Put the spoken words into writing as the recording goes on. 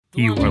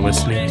You are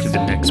listening to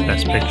the Next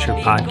Best Picture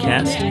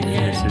podcast, and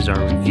this is our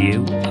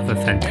review of A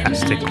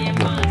Fantastic Woman.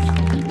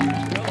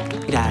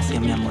 Gracias,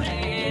 mi amor.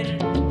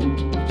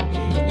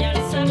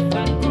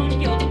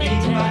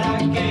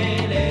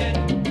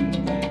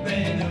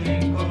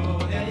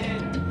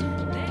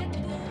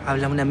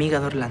 Habla una amiga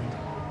de Orlando.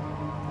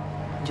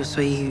 Yo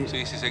soy...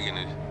 Sí, sé quién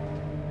es.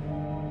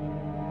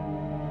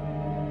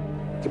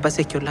 Lo que pasa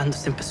es que Orlando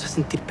se empezó a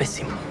sentir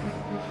pésimo.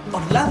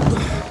 ¡Orlando!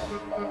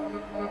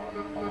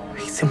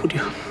 Y se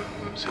murió.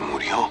 ¿Se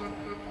murió?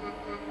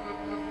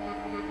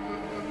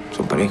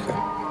 ¿Son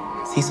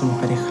pareja? Sí, somos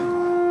pareja.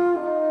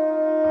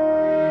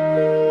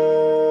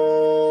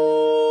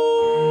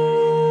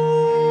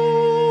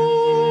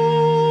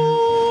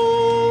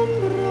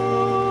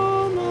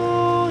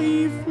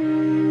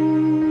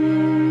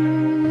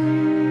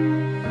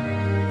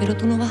 Pero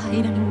tú no vas a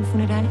ir a ningún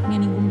funeral ni a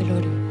ningún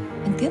velorio,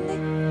 ¿entiendes?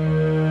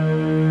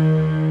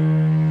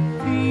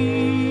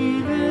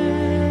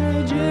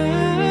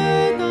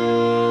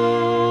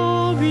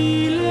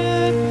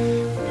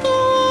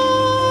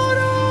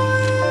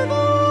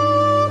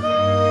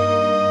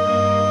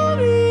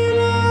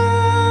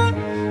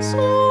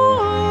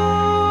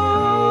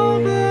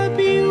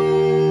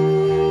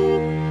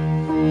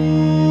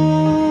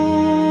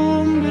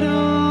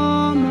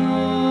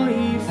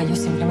 Yo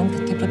simplemente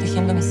estoy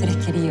protegiendo a mis seres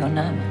queridos,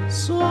 nada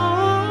más.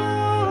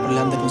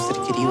 Orlando es un ser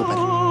querido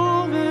para mí.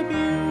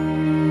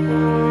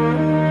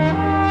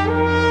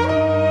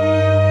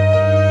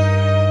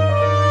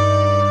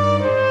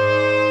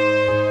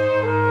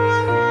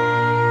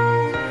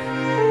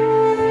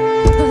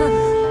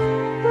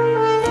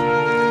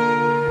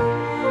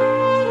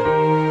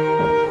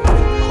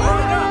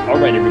 All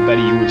right,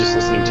 everybody, you were just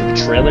listening to the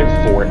trailer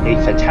for A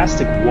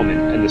Fantastic Woman,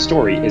 and the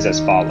story is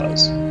as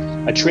follows.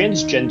 A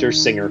transgender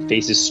singer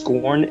faces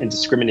scorn and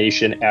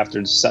discrimination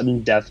after the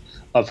sudden death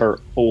of her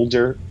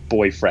older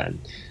boyfriend.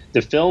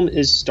 The film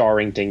is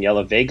starring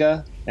Daniela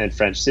Vega and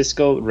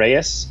Francisco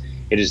Reyes.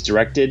 It is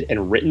directed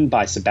and written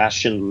by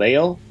Sebastian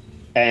Leal,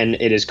 and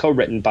it is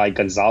co-written by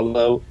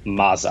Gonzalo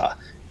Maza.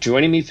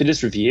 Joining me for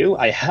this review,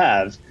 I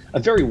have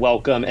a very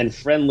welcome and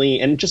friendly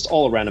and just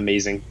all-around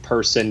amazing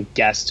person,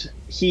 guest.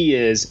 He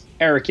is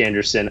Eric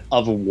Anderson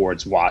of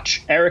Awards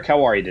Watch. Eric,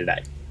 how are you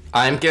today?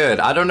 I'm good.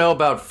 I don't know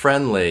about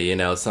friendly. You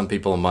know, some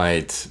people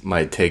might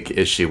take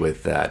issue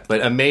with that.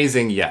 But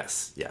amazing,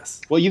 yes.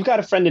 Well, you've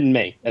got a friend in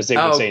me, as they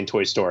would say in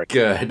Toy Story.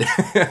 Good.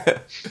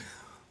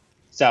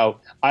 So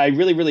I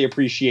really, really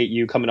appreciate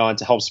you coming on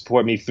to help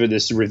support me for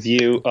this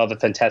review of A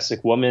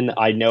Fantastic Woman.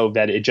 I know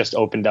that it just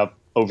opened up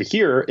over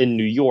here in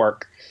New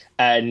York,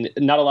 and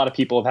not a lot of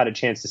people have had a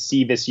chance to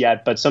see this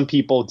yet, but some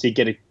people did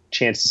get a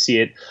chance to see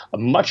it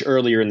much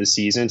earlier in the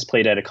season. It's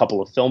played at a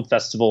couple of film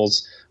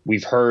festivals.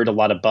 We've heard a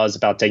lot of buzz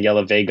about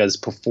Daniela Vega's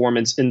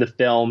performance in the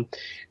film.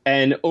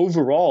 And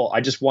overall,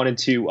 I just wanted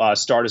to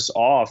start us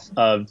off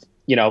of,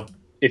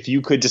 if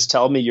you could just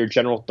tell me your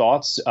general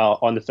thoughts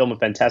on the film A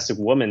Fantastic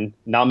Woman,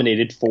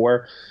 nominated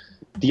for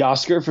the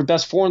Oscar for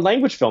Best Foreign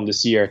Language Film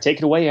this year. Take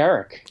it away,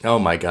 Eric. Oh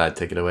my God,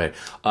 take it away.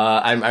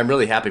 I'm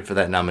really happy for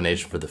that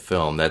nomination for the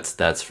film.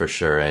 That's for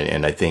sure.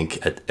 And I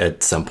think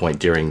at some point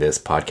during this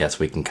podcast,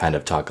 we can kind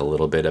of talk a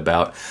little bit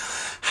about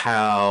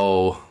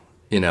how,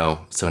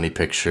 Sony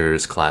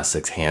Pictures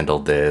Classics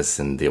handled this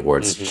and the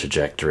awards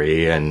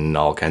trajectory and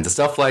all kinds of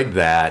stuff like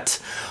that.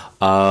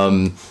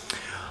 I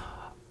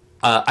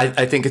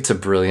think it's a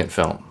brilliant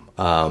film.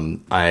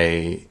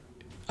 I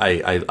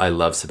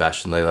love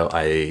Sebastian Lelio.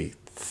 I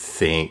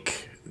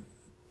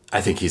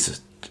think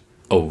he's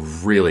a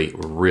really,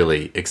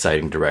 really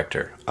exciting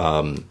director.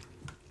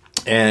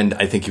 And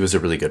I think he was a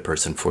really good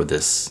person for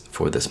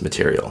this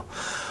material.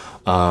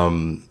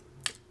 I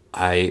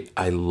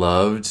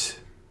loved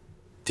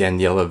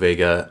Daniela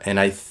Vega, and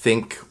I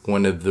think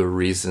one of the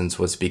reasons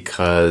was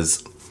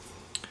because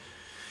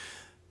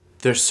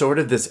there's sort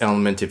of this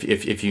element,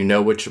 if you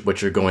know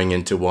what you're going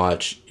in to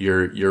watch,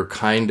 you're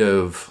kind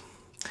of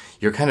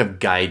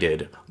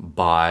guided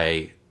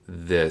by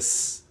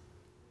this,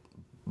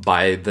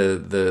 by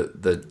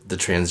the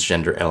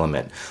transgender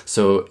element.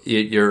 So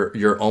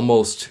you're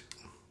almost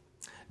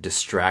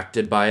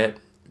distracted by it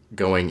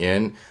going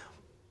in,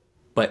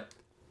 but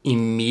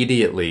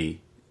immediately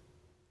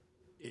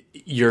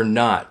you're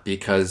not,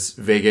 because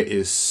Vega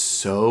is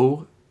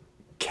so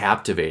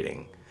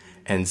captivating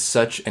and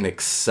such an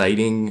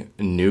exciting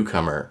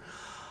newcomer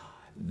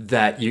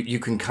that you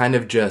can kind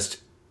of just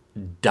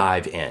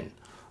dive in.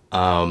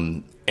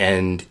 And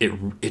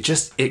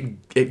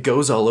it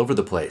goes all over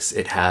the place.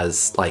 It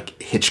has like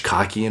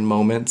Hitchcockian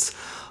moments.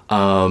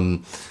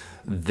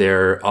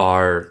 There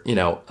are,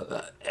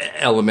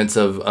 elements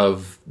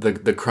of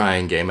the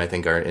crying game, I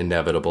think, are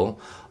inevitable.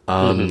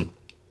 But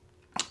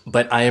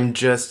I am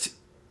just,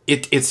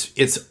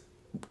 it's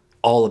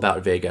all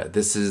about Vega.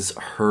 This is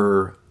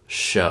her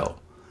show.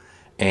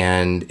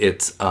 And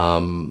it's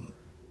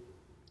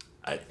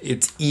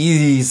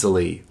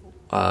easily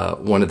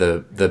one of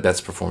the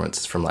best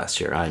performances from last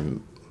year.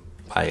 I'm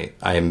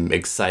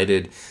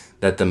excited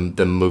that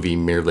the movie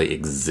merely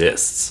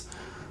exists.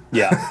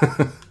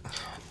 Yeah.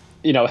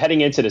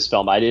 heading into this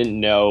film, I didn't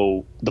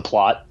know the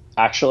plot,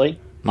 actually.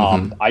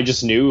 I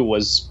just knew it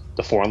was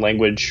the foreign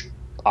language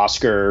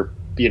Oscar,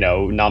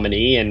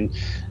 nominee, and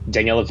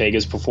Daniela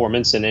Vega's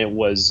performance in it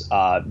was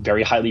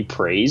very highly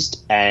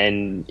praised.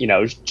 And,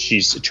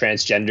 she's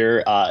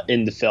transgender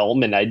in the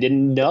film. And I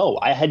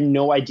had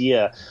no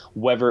idea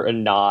whether or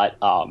not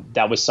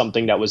that was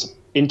something that was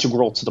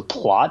integral to the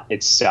plot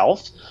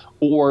itself,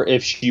 or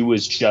if she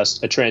was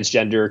just a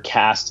transgender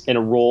cast in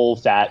a role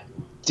that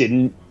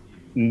didn't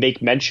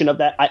make mention of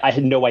that. I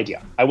had no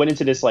idea. I went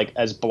into this like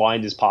as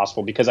blind as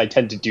possible, because I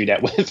tend to do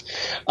that with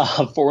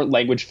foreign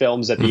language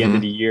films at the end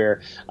of the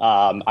year.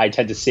 I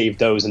tend to save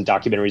those in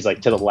documentaries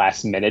like to the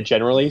last minute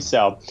generally.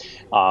 So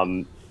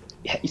going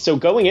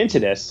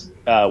into this,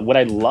 what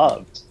I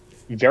loved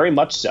very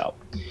much so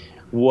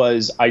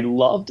was I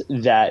loved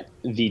that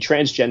the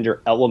transgender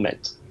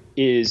element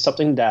is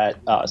something that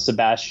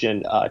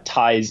Sebastian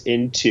ties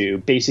into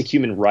basic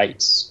human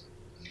rights.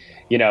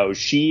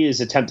 She is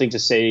attempting to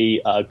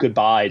say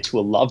goodbye to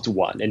a loved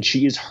one, and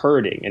she is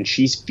hurting, and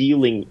she's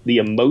feeling the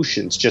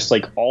emotions just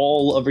like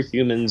all other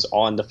humans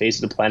on the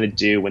face of the planet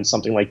do when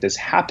something like this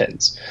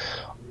happens.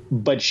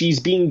 But she's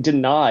being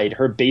denied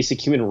her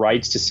basic human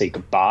rights to say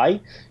goodbye.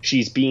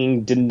 She's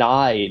being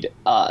denied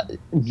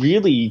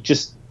really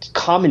just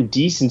common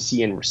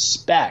decency and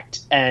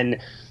respect.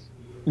 And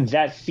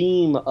that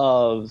theme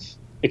of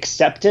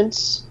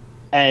acceptance,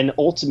 and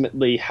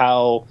ultimately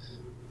how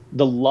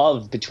the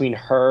love between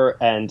her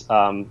and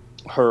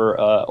her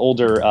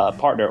older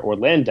partner,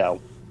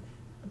 Orlando,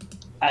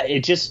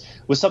 it just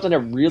was something that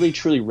really,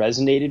 truly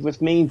resonated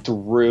with me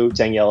through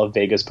Daniela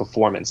Vega's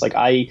performance. Like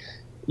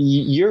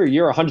you're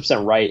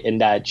 100% right in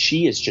that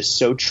she is just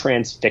so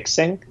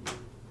transfixing.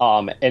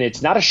 And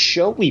it's not a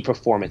showy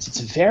performance.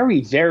 It's a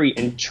very, very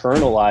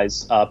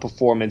internalized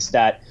performance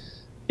that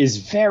is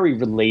very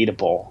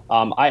relatable.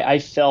 I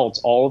felt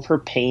all of her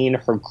pain,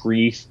 her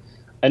grief,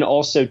 and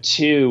also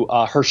too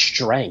her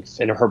strength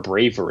and her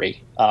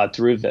bravery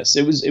through this.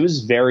 It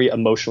was very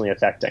emotionally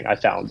affecting, I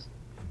found.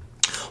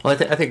 Well,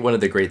 I think one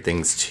of the great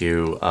things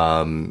too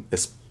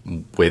is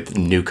with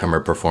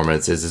newcomer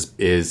performances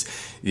is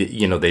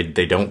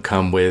they don't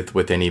come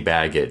with any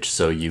baggage,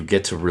 so you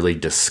get to really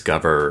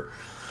discover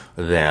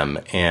them,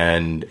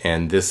 and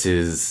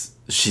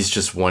she's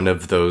just one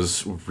of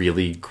those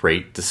really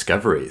great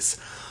discoveries.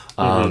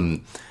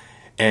 And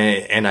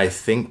I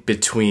think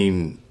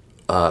between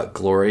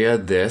Gloria,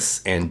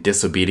 this, and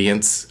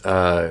Disobedience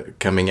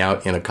coming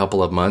out in a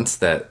couple of months.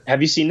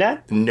 Have you seen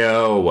that?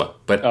 No,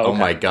 but okay. Oh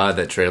my God,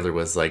 that trailer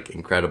was like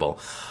incredible.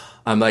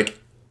 I'm like,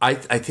 I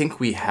think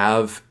we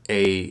have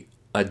a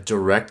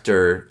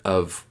director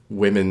of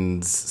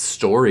women's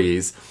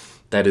stories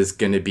that is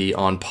going to be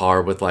on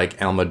par with like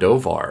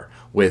Almodovar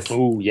with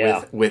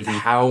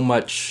how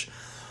much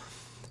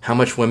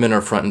women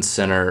are front and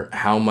center,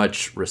 how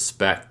much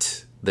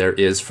respect there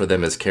is for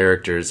them as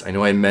characters. I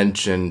know I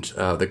mentioned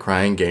The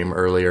Crying Game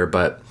earlier,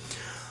 but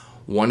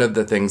one of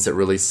the things that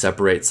really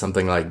separates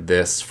something like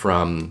this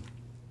from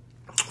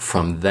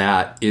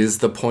that is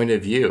the point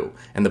of view.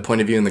 And the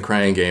point of view in The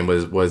Crying Game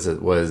was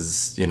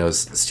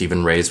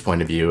Stephen Ray's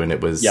point of view, and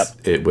it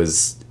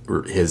was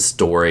his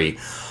story.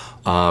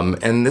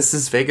 And this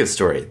is Vega's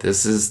story.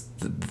 This is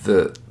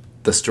the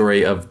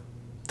story of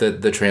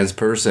the trans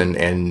person,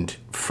 and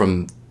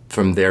from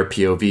their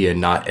POV,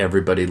 and not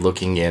everybody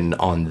looking in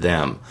on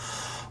them.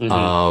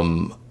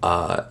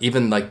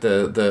 Even like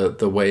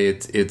the way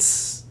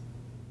it's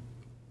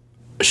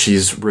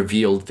she's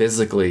revealed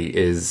physically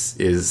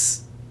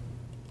is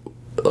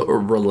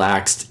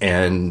relaxed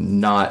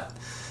and not,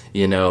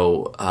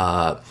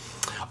 oh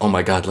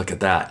my God, look at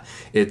that.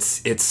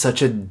 It's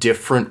such a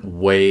different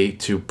way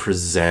to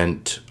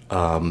present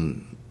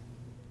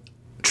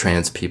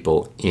trans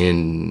people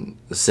in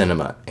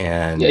cinema,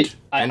 and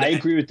I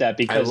agree with that,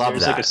 because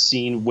there's like a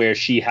scene where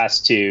she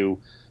has to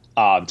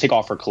take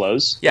off her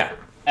clothes. Yeah,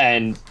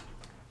 and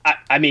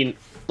I mean,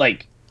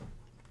 like,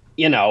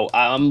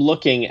 I'm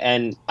looking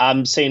and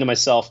I'm saying to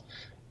myself,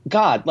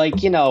 God, like,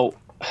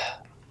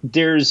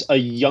 there's a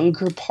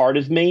younger part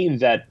of me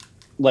that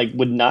like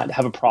would not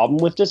have a problem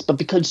with this, but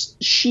because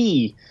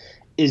she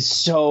is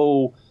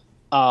so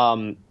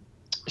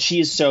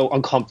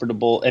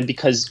uncomfortable, and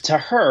because to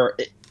her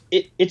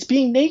it's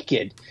being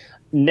naked.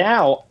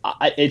 Now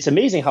it's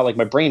amazing how like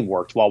my brain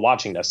worked while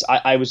watching this.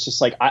 I was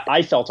just like,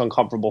 I felt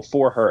uncomfortable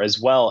for her as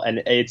well,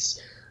 and it's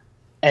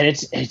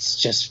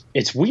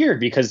weird,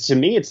 because to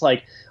me it's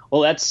like,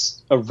 well,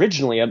 that's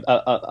originally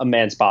a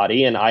man's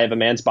body, and I have a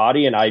man's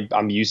body, and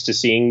I'm used to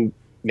seeing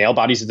male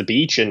bodies at the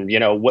beach, and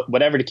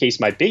whatever the case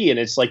might be, and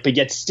it's like, but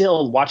yet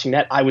still watching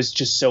that, I was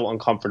just so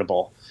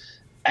uncomfortable,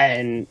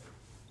 and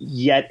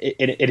yet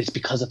it is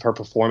because of her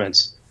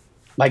performance.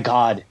 My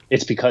God,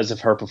 it's because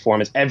of her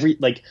performance.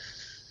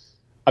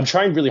 I'm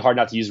trying really hard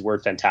not to use the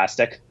word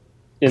fantastic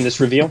in this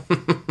review.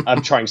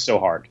 I'm trying so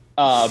hard,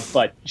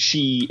 but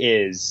she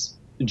is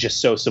just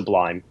so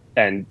sublime,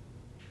 and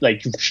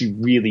like she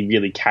really,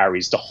 really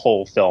carries the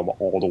whole film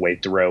all the way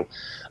through,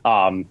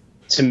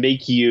 to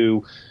make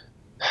you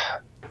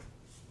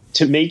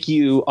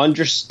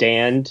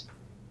understand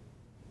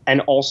and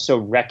also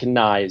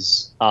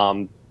recognize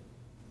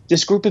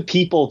this group of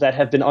people that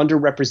have been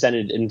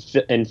underrepresented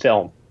in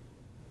film,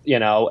 you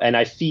know. And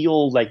I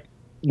feel like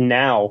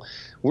now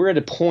we're at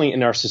a point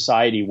in our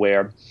society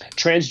where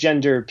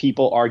transgender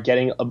people are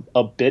getting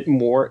a bit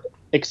more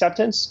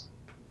acceptance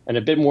and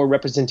a bit more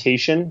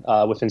representation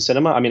within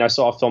cinema. I mean, I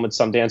saw a film at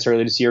Sundance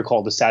earlier this year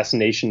called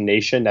Assassination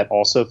Nation that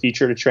also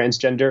featured a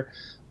transgender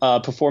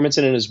performance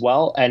in it as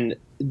well. And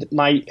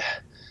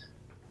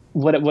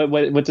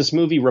what this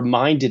movie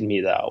reminded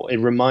me, though, it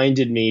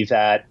reminded me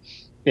that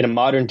in a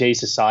modern day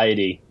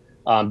society,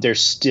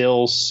 there's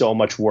still so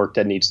much work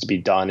that needs to be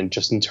done, and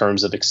just in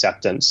terms of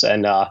acceptance.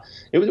 And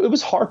it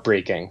was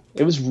heartbreaking.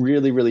 It was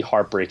really, really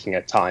heartbreaking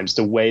at times,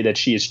 the way that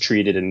she is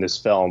treated in this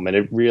film. And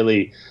it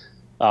really,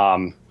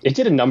 it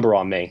did a number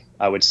on me,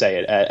 I would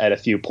say, at a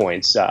few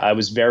points. I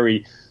was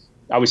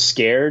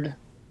scared.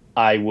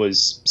 I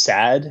was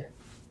sad.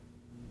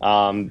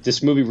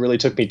 This movie really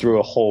took me through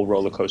a whole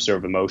roller coaster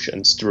of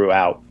emotions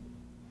throughout.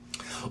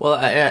 Well,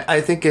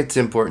 I think it's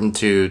important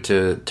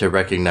to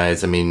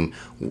recognize, I mean,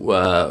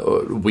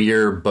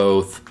 we're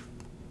both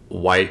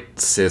white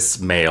cis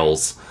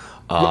males.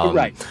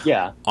 Right.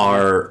 Yeah.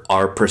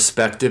 Our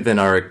perspective and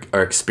our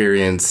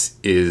experience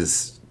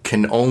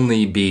can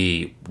only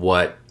be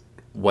what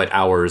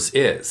ours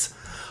is.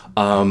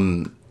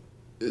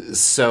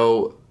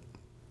 So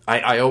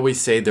I always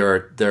say there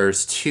are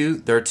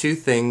two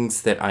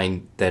things that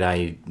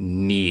I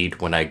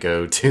need when I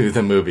go to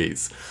the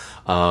movies.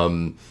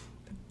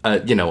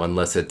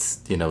 Unless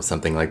it's,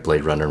 something like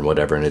Blade Runner and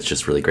whatever, and it's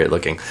just really great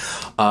looking.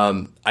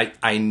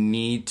 I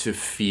need to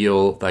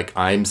feel like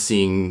I'm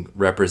seeing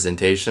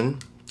representation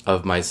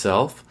of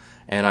myself,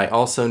 and I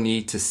also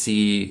need to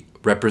see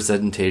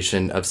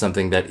representation of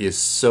something that is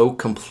so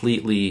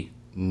completely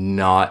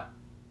not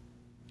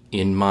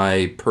in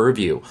my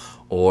purview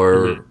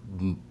or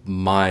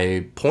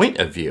my point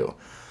of view.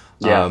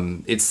 Yeah.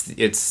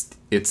 It's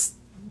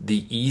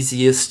the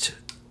easiest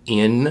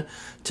in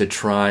to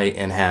try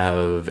and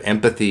have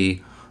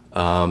empathy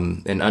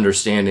and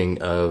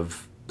understanding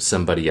of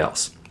somebody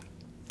else.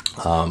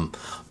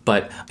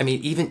 But I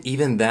mean,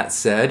 even that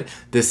said,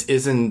 this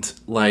isn't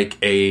like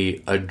a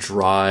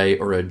dry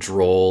or a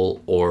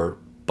droll or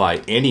by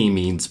any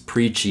means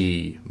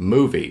preachy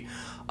movie.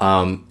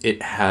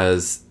 It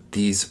has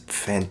these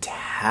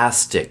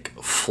fantastic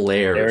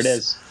flares. There it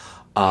is.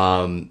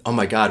 Oh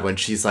my God, when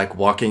she's like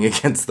walking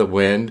against the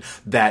wind,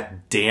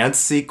 that dance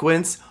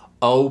sequence.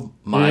 Oh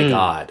my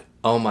God.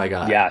 Oh my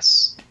God.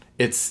 Yes.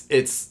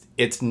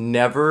 It's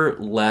never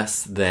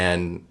less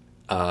than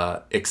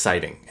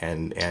exciting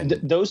and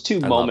those two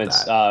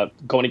moments,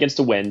 going against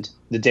the wind,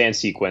 the dance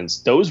sequence,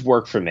 those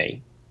work for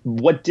me.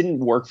 What didn't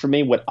work for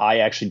me, what I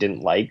actually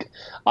didn't like,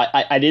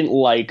 I didn't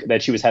like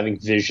that she was having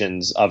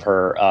visions of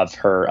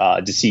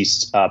her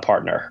deceased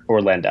partner,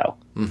 Orlando.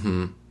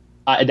 Mm-hmm.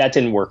 That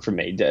didn't work for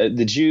me.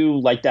 Did you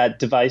like that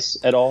device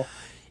at all?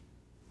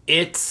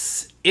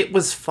 It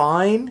was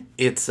fine.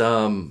 It's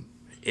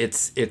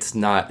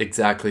not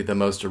exactly the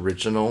most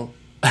original.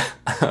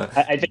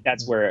 I think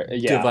that's where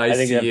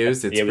device to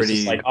use. It's it was pretty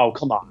just like, oh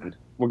come on,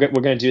 we're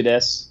gonna do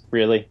this,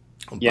 really?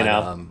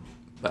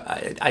 But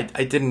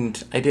I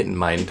didn't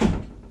mind.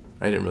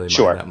 I didn't really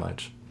Sure. mind that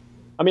much.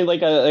 I mean,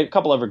 like a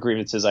couple other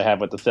grievances I have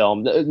with the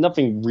film.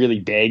 Nothing really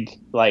big.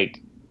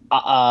 Like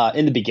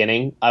in the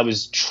beginning, I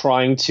was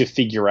trying to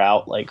figure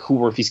out like who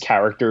were these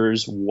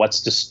characters,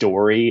 what's the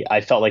story.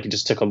 I felt like it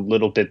just took a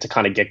little bit to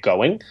kind of get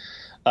going.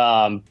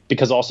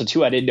 Because also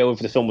too, I didn't know if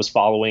the film was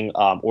following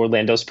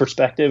Orlando's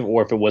perspective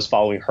or if it was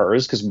following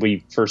hers, because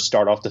we first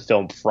start off the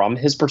film from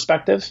his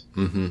perspective.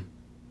 Mm-hmm.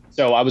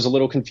 So I was a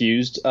little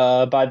confused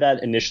by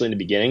that initially in the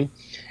beginning.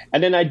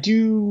 And then I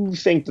do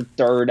think the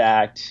third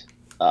act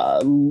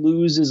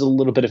loses a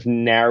little bit of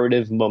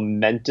narrative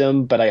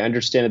momentum, but I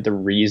understand that the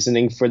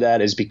reasoning for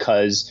that is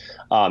because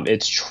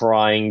it's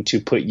trying to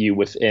put you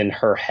within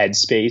her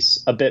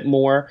headspace a bit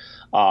more.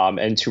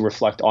 And to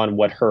reflect on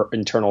what her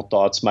internal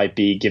thoughts might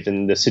be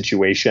given the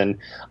situation.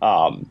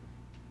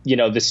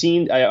 The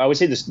scene, I would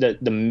say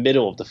the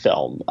middle of the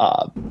film,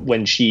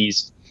 when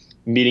she's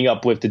meeting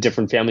up with the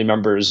different family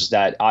members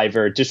that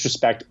either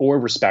disrespect or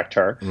respect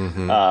her.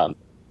 Mm-hmm.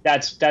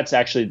 That's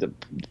actually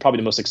probably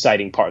the most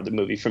exciting part of the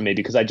movie for me,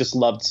 because I just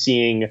loved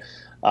seeing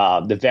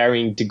the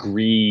varying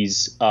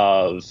degrees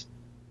of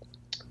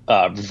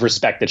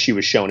respect that she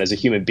was shown as a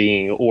human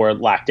being, or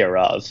lack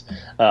thereof.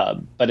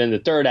 But in the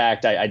third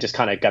act, I just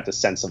kind of got the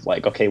sense of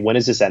like, okay, when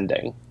is this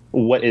ending?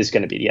 What is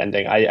going to be the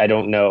ending? I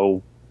don't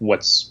know what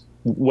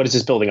is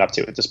this building up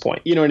to at this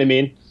point? You know what I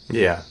mean?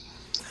 Yeah.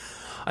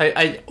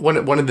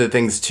 One of the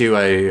things too,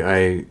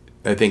 I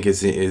think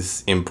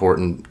is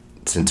important,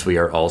 since we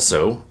are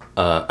also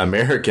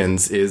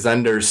Americans, is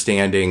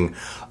understanding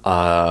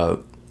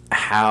how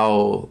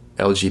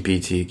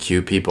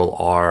LGBTQ people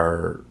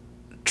are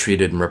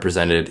treated and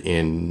represented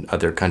in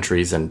other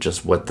countries, and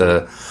just what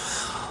the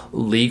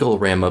legal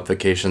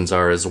ramifications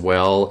are, as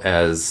well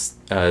as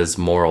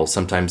moral.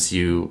 Sometimes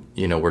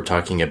we're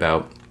talking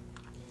about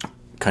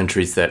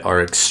countries that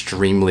are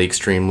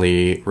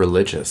extremely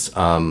religious.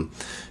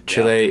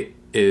 Chile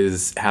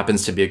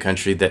happens to be a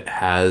country that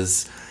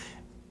has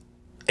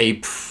a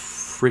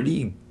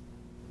pretty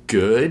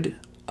good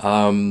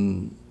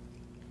LGBTQ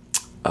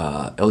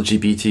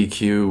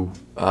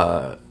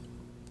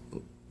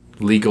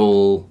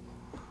legal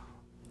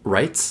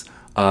rights,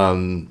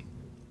 and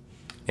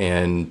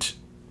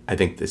I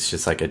think it's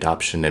just like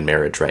adoption and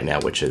marriage right now,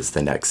 which is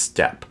the next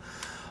step.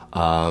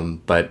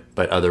 But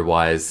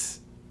otherwise,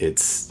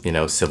 it's, you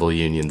know, civil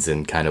unions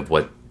and kind of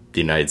what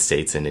the United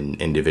States and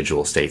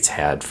individual states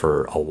had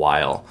for a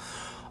while.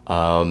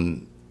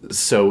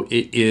 So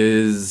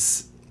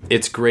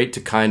it's great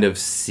to kind of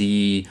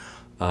see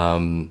a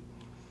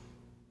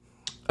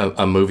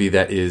movie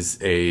that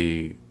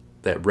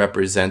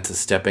represents a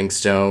stepping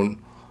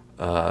stone,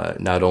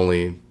 not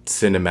only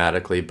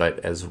cinematically, but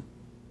as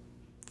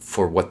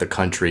for what the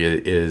country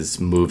is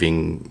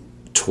moving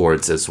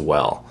towards as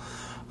well.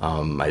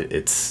 I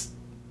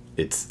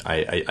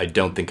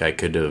don't think I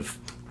could have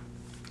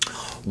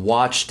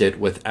watched it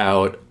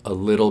without a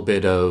little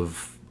bit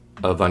of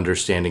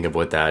understanding of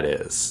what that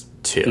is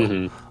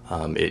too.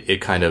 Mm-hmm. It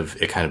kind of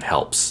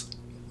helps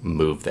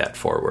move that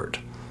forward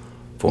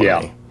for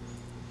me.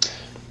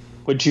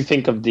 What did you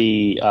think of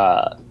the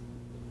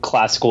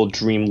classical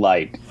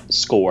dreamlike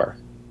score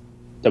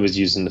that was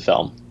used in the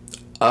film?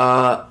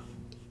 I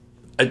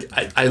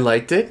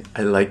liked it.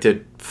 I liked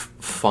it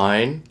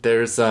fine.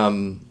 There's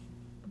it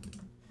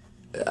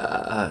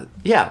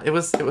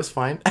was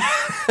fine.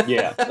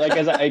 Yeah, like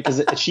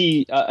because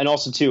she and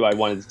also too, I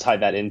wanted to tie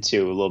that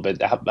into a little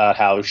bit about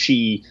how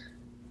she's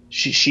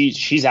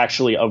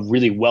actually a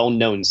really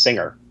well-known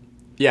singer.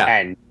 Yeah,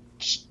 and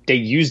they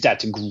used that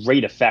to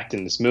great effect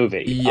in this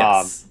movie.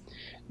 Yes,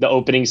 the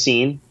opening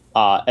scene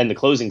and the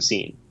closing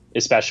scene,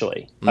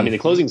 especially. Mm-hmm. I mean, the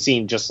closing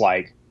scene, just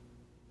like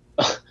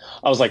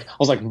I was like,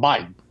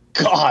 my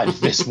God,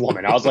 this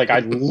woman. I was like, I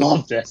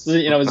love this.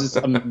 You know, it was just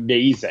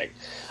amazing.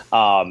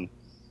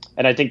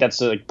 And I think that's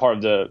like part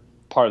of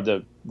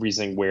the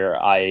reasoning where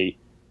I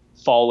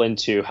fall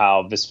into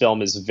how this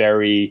film is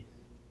very.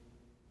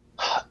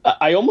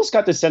 I almost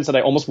got the sense that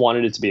I almost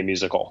wanted it to be a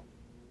musical.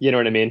 You know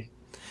what I mean?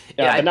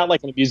 But not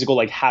like in a musical,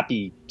 like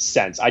happy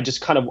sense. I just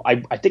kind of, I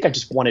think I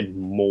just wanted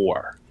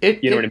more.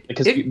 You know what I mean?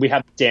 Because we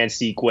have dance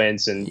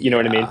sequence, and you know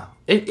what I mean.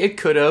 It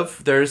could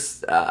have.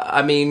 There's,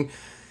 I mean,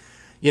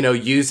 you know,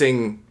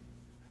 using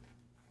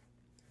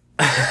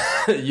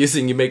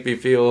 "You Make Me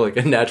Feel Like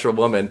a Natural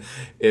Woman"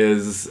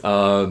 is,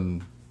 you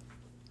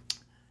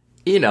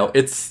know,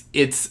 it's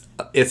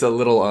a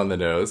little on the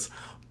nose,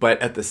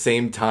 but at the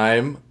same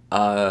time,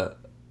 I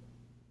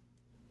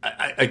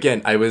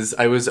was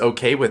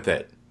okay with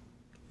it.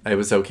 I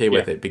was okay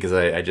with it because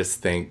I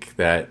just think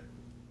that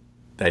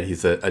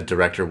he's a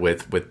director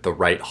with the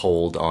right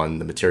hold on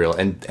the material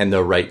and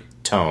the right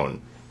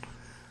tone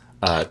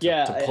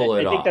to pull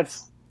it off. I think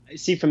that's,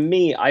 see, for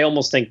me, I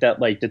almost think that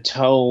like the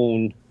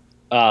tone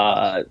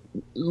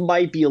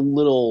might be a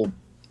little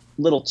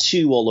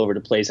too all over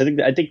the place. I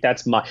think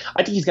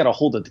he's got a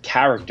hold of the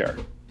character,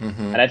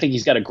 and I think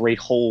he's got a great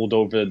hold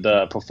over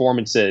the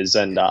performances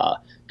and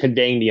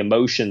conveying the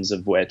emotions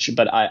of which.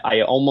 But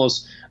I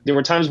almost, there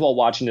were times while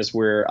watching this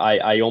where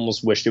I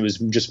almost wished it was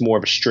just more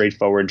of a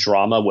straightforward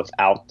drama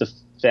without the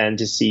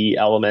fantasy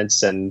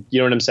elements, and you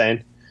know what I'm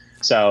saying?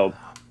 So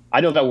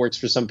I know that works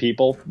for some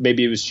people.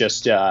 Maybe it was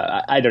just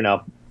I don't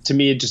know. To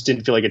me, it just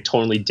didn't feel like it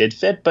totally did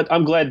fit, but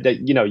I'm glad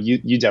that, you know,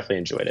 you definitely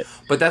enjoyed it.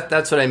 But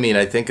that's what I mean.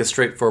 I think a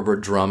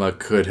straightforward drama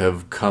could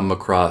have come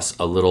across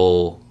a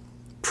little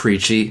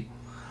preachy.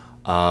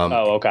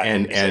 Okay.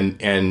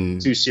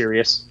 And too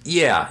serious.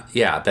 Yeah.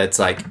 That's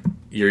like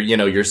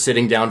you're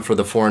sitting down for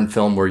the foreign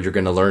film where you're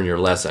going to learn your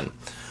lesson.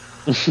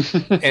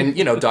 And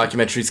you know,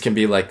 documentaries can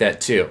be like that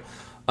too.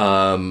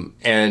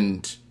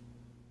 And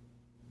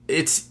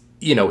it's,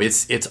 you know,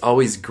 it's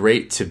always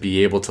great to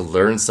be able to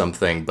learn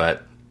something,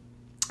 but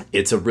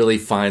it's a really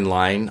fine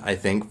line, I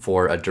think,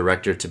 for a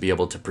director to be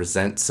able to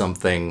present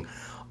something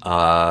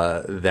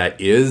that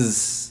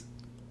is,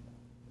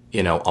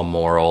 you know, a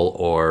moral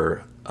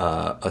or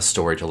a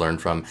story to learn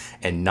from,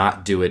 and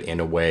not do it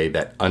in a way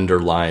that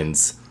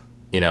underlines,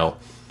 you know,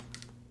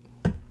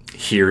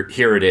 here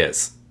it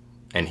is,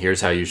 and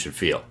here's how you should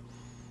feel.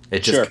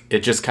 It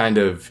just kind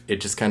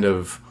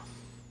of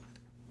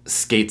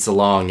skates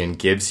along and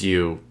gives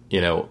you, you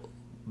know,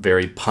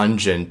 very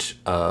pungent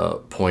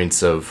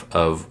points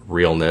of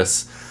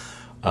realness,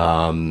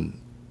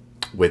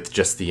 with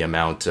just the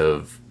amount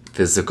of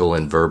physical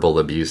and verbal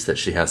abuse that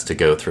she has to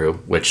go through,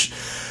 which,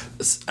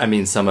 I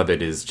mean, some of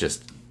it is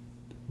just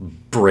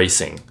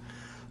bracing.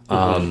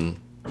 But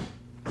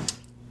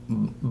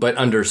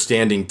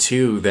understanding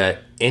too that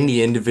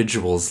any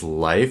individual's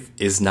life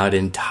is not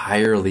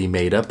entirely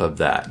made up of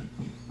that.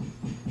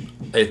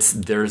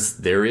 There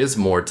is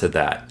more to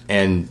that.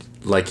 And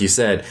like you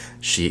said,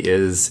 she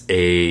is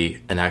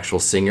an actual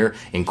singer.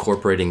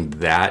 Incorporating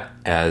that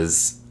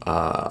as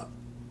a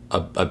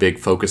big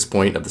focus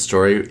point of the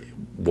story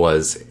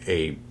was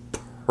a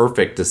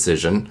perfect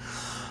decision,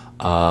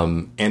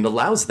 and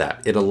allows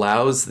that. It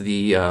allows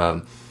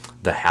the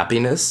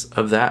happiness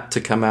of that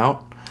to come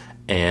out,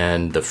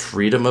 and the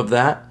freedom of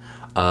that.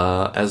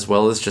 as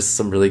well as just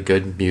some really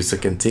good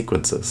music and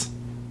sequences.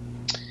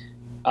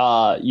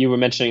 You were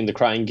mentioning The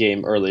Crying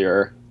Game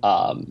earlier.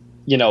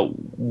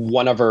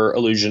 One other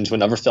allusion to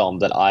another film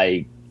that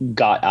I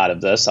got out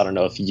of this. I don't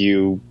know if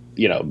you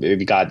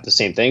maybe got the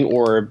same thing,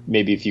 or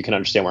maybe if you can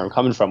understand where I'm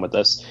coming from with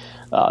this.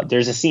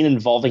 There's a scene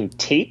involving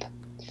tape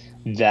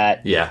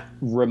that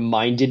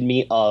reminded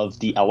me of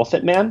The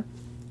Elephant Man.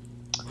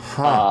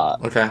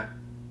 Okay.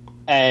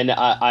 And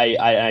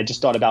I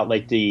just thought about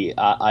like the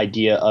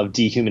idea of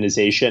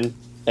dehumanization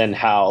and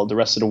how the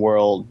rest of the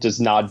world does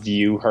not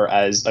view her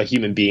as a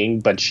human being,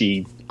 but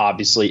she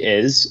obviously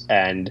is.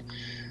 And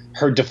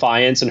her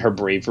defiance and her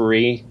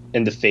bravery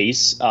in the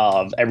face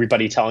of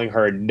everybody telling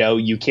her, no,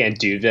 you can't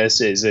do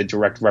this, is a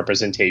direct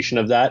representation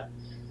of that.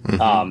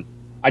 Mm-hmm.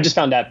 I just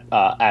found that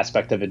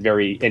aspect of it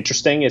very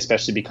interesting,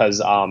 especially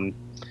because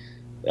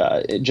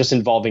just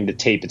involving the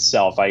tape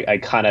itself, I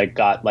kind of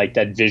got like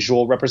that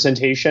visual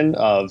representation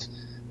of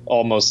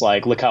almost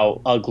like, look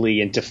how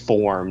ugly and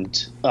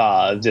deformed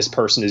this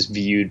person is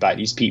viewed by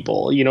these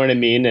people. You know what I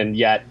mean? And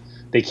yet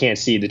they can't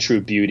see the true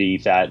beauty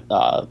that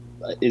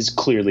is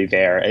clearly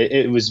there.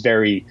 It was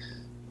very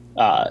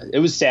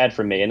it was sad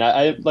for me. And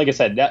I like I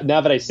said,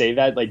 now that I say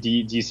that, like, do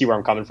you see where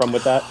I'm coming from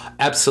with that?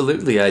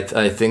 Absolutely.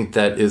 I think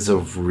that is a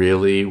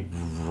really,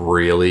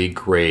 really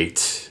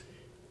great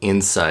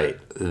insight,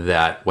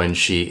 that when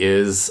she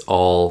is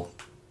all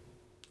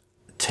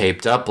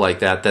taped up like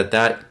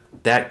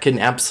that can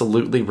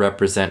absolutely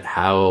represent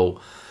how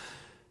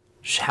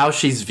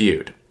she's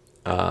viewed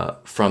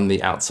from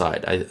the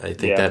outside. I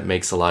think that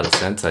makes a lot of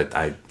sense.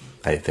 I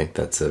think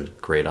that's a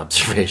great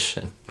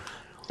observation.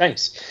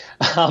 Thanks.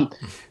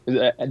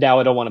 Now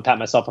I don't want to pat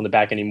myself on the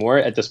back anymore.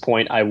 At this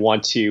point, I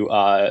want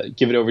to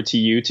give it over to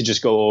you to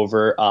just go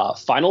over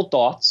final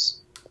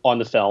thoughts on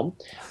the film,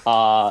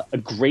 a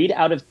grade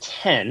out of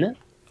 10.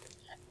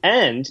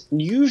 And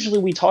usually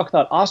we talk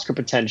about Oscar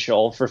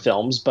potential for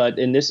films, but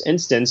in this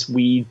instance,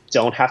 we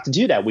don't have to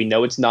do that. We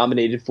know it's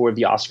nominated for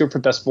the Oscar for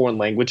Best Foreign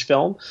Language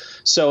Film.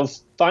 So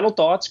final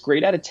thoughts,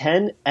 grade out of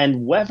 10,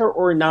 and whether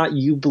or not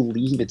you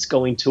believe it's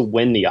going to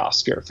win the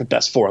Oscar for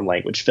Best Foreign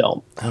Language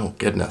Film. Oh,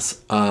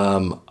 goodness.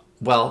 Out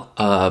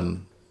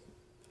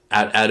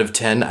of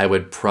 10, I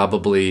would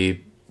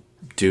probably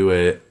do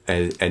an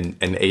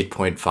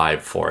 8.5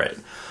 for it.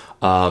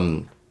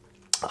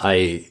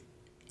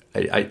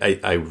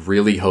 I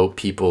really hope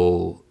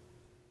people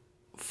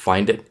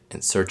find it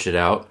and search it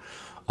out.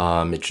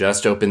 It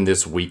just opened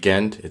this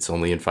weekend. It's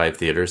only in 5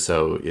 theaters,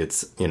 so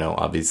it's,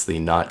 obviously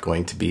not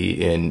going to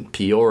be in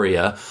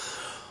Peoria.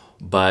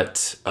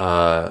 But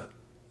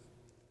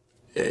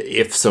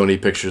if Sony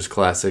Pictures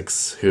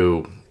Classics,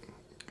 who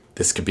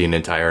this could be an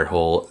entire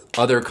whole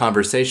other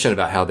conversation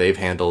about how they've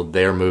handled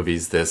their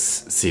movies this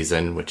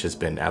season, which has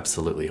been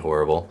absolutely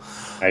horrible.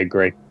 I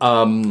agree.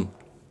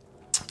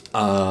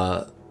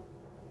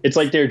 It's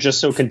like they're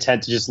just so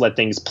content to just let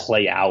things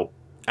play out.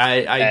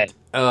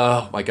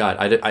 Oh my God.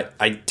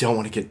 I don't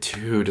want to get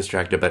too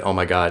distracted, but oh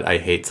my God, I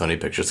hate Sony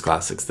Pictures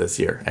Classics this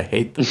year. I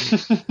hate them.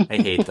 I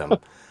hate them.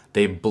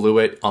 They blew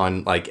it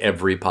on like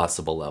every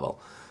possible level.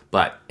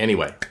 But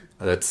anyway,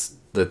 let's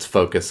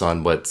focus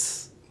on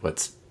what's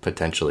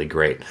potentially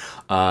great.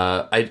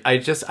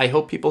 I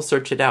hope people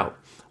search it out.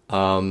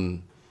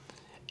 And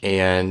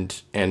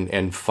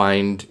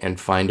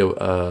find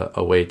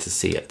a way to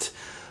see it.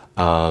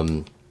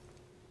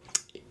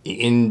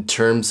 In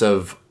terms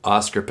of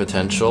Oscar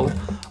potential,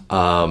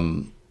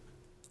 I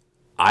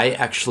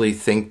actually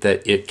think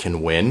that it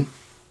can win,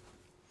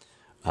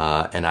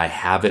 and I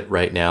have it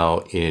right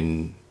now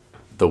in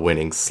the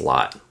winning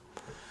slot,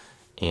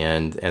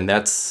 and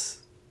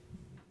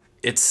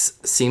it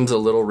seems a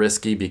little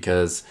risky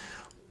because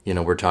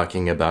we're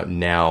talking about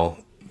now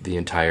the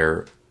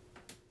entire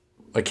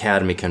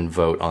Academy can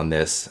vote on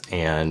this,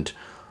 and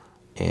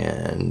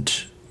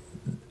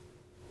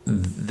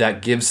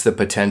that gives the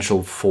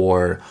potential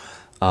for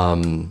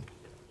some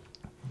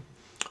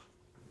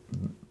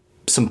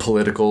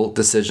political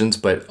decisions,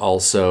 but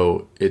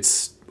also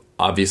it's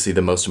obviously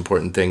the most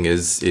important thing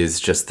is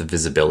just the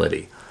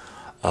visibility.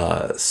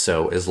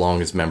 So as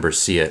long as members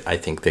see it, I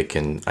think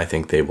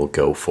they will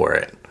go for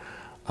it.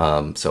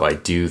 So I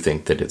do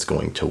think that it's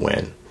going to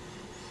win.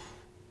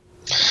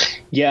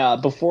 Yeah,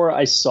 before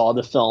I saw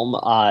the film,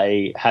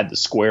 I had The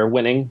Square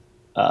winning,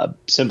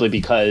 simply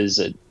because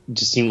it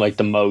just seemed like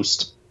the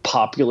most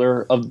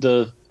popular of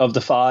the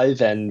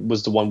 5 and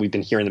was the one we've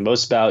been hearing the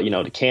most about.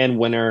 The Cannes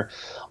winner,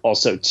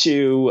 also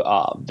too,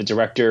 the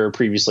director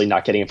previously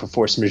not getting it for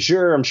Force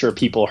Majeure. I'm sure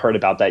people heard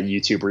about that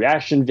YouTube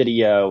reaction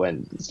video,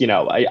 and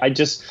I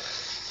just,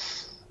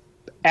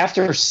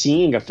 after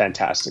seeing A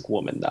Fantastic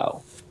Woman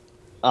though,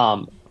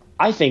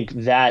 I think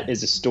that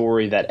is a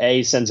story that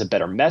A, sends a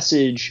better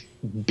message,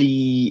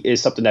 B,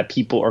 is something that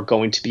people are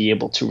going to be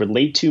able to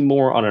relate to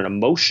more on an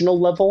emotional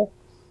level.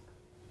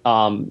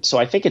 So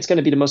I think it's going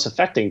to be the most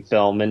affecting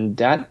film, and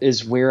that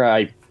is where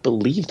I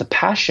believe the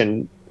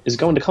passion is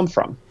going to come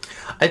from.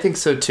 I think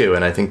so too,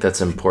 and I think that's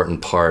an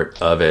important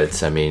part of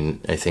it. I mean,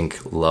 I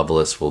think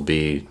Loveless will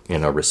be,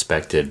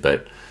 respected,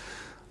 but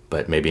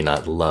but maybe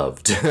not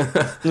loved.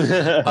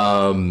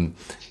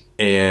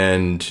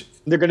 And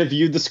they're going to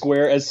view the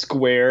Square as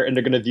square, and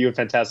they're going to view a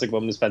Fantastic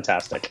Woman as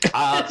fantastic.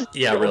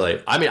 Yeah,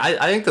 really. I mean,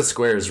 I think the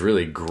Square is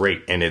really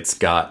great, and it's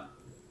got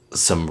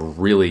some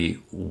really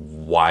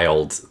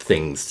wild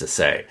things to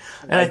say.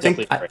 And I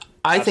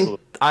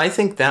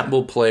think that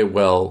will play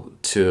well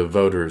to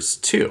voters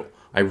too.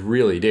 I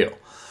really do.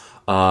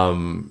 I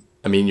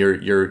mean,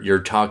 you're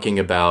talking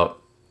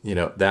about, you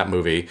know, that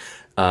movie,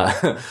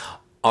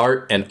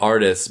 art and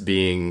artists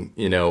being,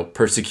 you know,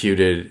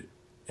 persecuted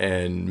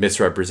and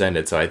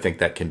misrepresented. So I think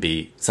that can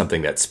be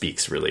something that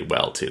speaks really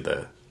well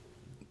to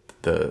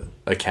the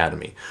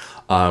Academy.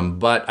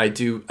 But I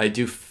do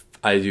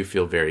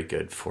feel very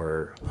good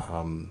for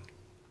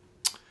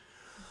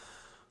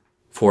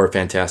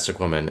Fantastic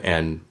Woman,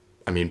 and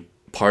I mean,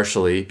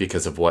 partially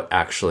because of what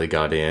actually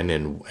got in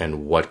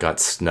and what got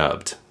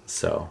snubbed.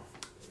 So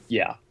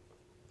yeah,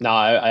 no,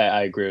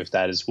 I agree with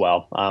that as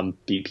well.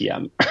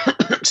 BPM,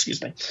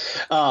 excuse me.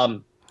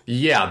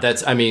 Yeah,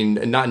 that's, I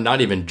mean, not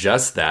even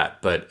just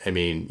that, but I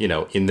mean, you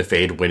know, In the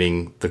Fade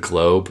winning the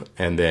Globe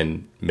and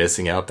then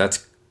missing out,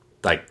 that's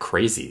like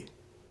crazy.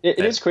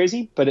 It is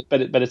crazy, but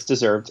it's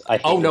deserved.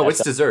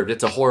 It's deserved.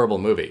 It's a horrible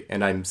movie,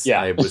 and I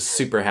was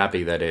super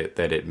happy that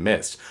it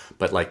missed.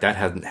 But like, that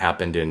hasn't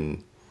happened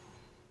in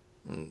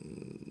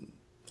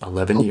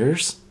 11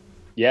 years.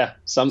 Yeah,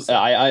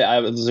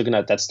 I was looking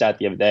at that stat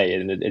the other day,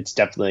 and it's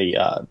definitely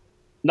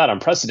not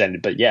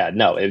unprecedented, but yeah,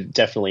 no, it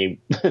definitely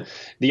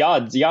the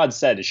odds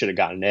said it should have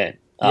gotten in.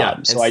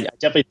 So I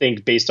definitely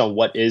think, based on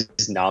what is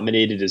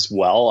nominated as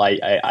well,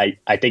 I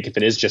think if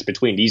it is just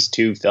between these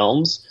two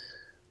films,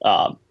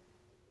 A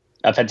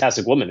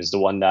Fantastic Woman is the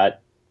one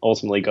that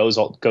ultimately goes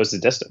the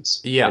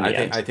distance. Yeah,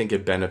 I think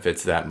it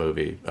benefits that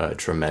movie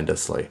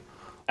tremendously.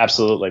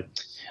 Absolutely.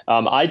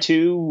 I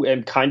too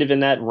am kind of in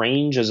that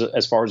range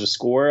as far as a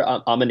score.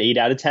 I'm an 8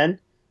 out of 10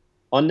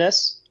 on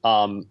this.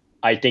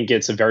 I think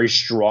it's a very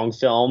strong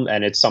film,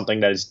 and it's something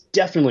that is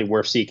definitely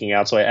worth seeking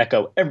out. So I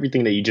echo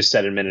everything that you just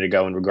said a minute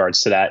ago in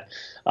regards to that.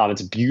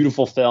 It's a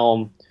beautiful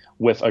film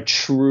with a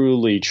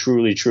truly,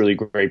 truly, truly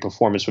great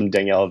performance from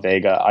Daniela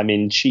Vega. I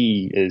mean,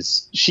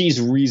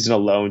 she's reason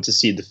alone to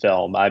see the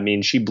film. I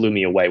mean, she blew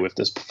me away with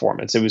this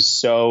performance. It was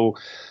so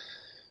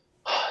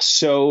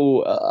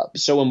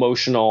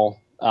emotional.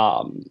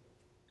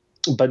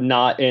 But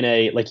not in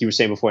a, like you were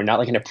saying before, not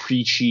like in a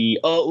preachy,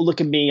 oh,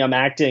 look at me, I'm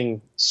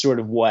acting sort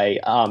of way.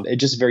 It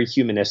just a very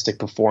humanistic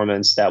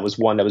performance. That was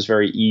one that was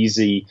very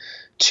easy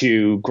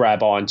to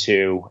grab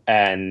onto.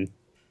 And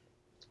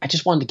I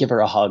just wanted to give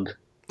her a hug.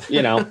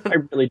 You know, I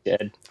really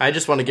did. I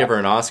just want to give her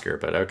an Oscar,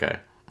 but okay.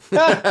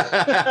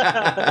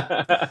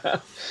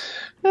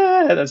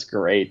 That's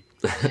great.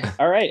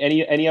 All right.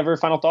 Any other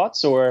final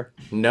thoughts, or?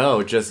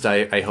 No, just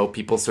I hope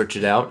people search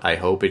it out. I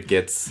hope it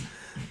gets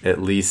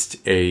at least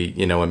a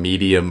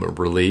medium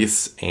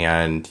release,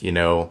 and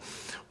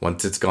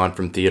once it's gone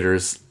from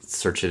theaters,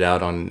 search it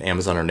out on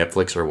Amazon or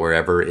Netflix or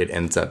wherever it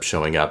ends up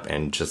showing up,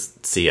 and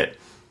just see it.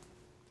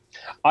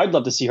 I'd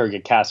love to see her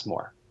get cast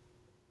more.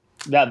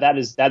 That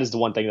is the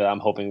one thing that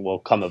I'm hoping will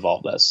come of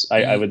all this.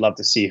 I would love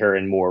to see her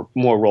in more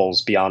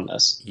roles beyond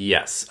this.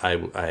 Yes, I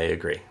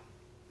agree.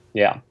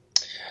 Yeah.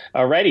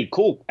 Alrighty,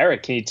 cool.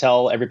 Eric, can you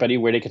tell everybody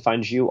where they can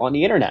find you on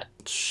the internet?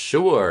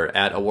 Sure,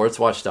 at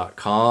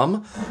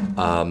awardswatch.com,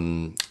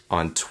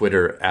 on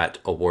Twitter at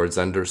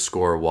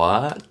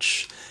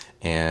awards_watch,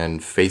 and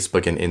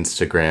Facebook and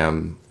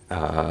Instagram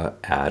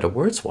at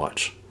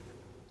awardswatch.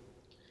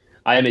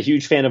 I am a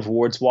huge fan of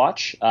Awards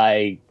Watch.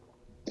 I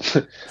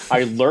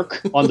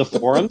lurk on the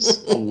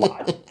forums a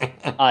lot.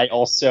 I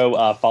also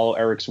follow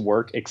Eric's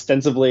work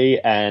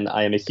extensively, and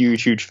I am a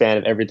huge, huge fan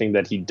of everything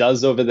that he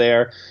does over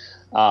there.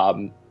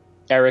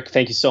 Eric,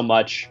 thank you so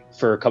much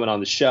for coming on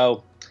the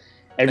show.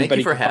 Everybody, thank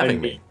you for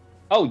having me.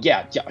 Oh,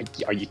 yeah.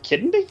 Are you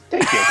kidding me?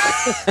 Thank you.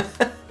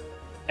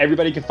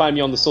 Everybody can find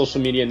me on the social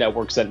media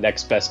networks at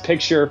Next Best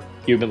Picture.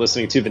 You've been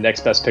listening to the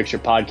Next Best Picture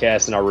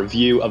podcast and our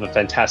review of A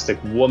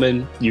Fantastic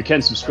Woman. You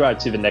can subscribe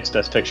to the Next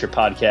Best Picture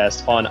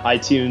podcast on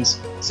iTunes,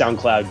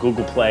 SoundCloud,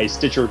 Google Play,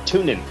 Stitcher,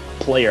 TuneIn,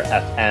 Player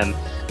FM,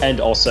 and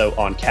also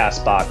on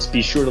CastBox.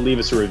 Be sure to leave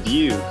us a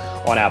review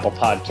on Apple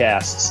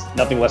Podcasts.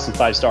 Nothing less than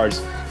 5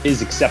 stars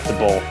is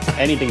acceptable.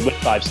 Anything with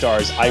 5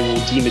 stars, I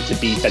will deem it to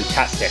be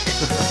fantastic.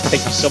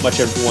 Thank you so much,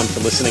 everyone, for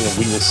listening, and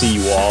we will see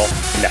you all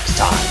next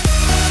time.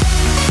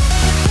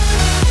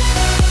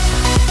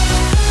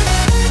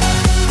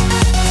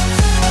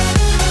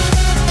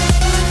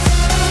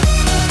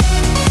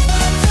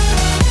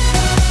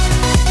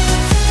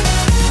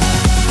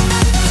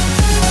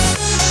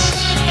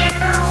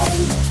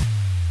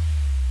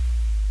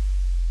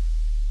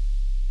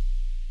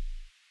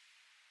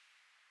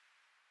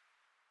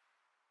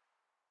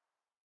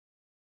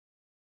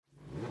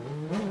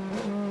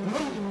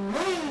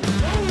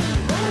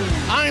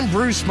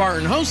 Bruce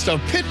Martin, host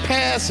of Pit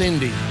Pass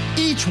Indy.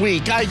 Each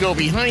week, I go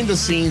behind the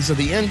scenes of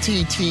the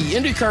NTT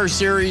IndyCar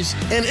Series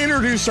and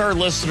introduce our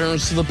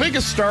listeners to the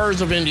biggest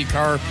stars of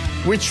IndyCar,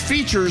 which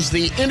features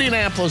the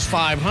Indianapolis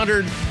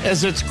 500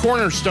 as its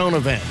cornerstone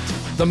event.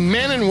 The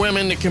men and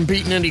women that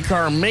compete in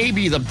IndyCar may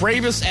be the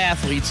bravest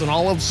athletes in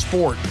all of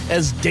sport,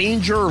 as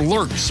danger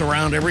lurks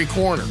around every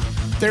corner.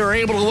 They are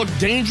able to look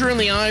danger in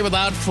the eye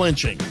without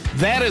flinching.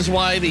 That is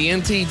why the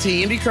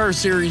NTT IndyCar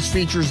Series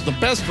features the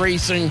best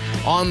racing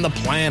on the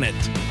planet.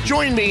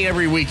 Join me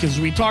every week as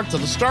we talk to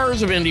the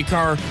stars of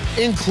IndyCar,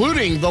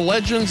 including the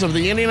legends of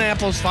the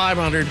Indianapolis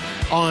 500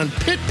 on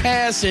Pit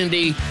Pass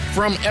Indy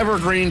from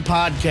Evergreen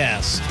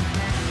Podcast.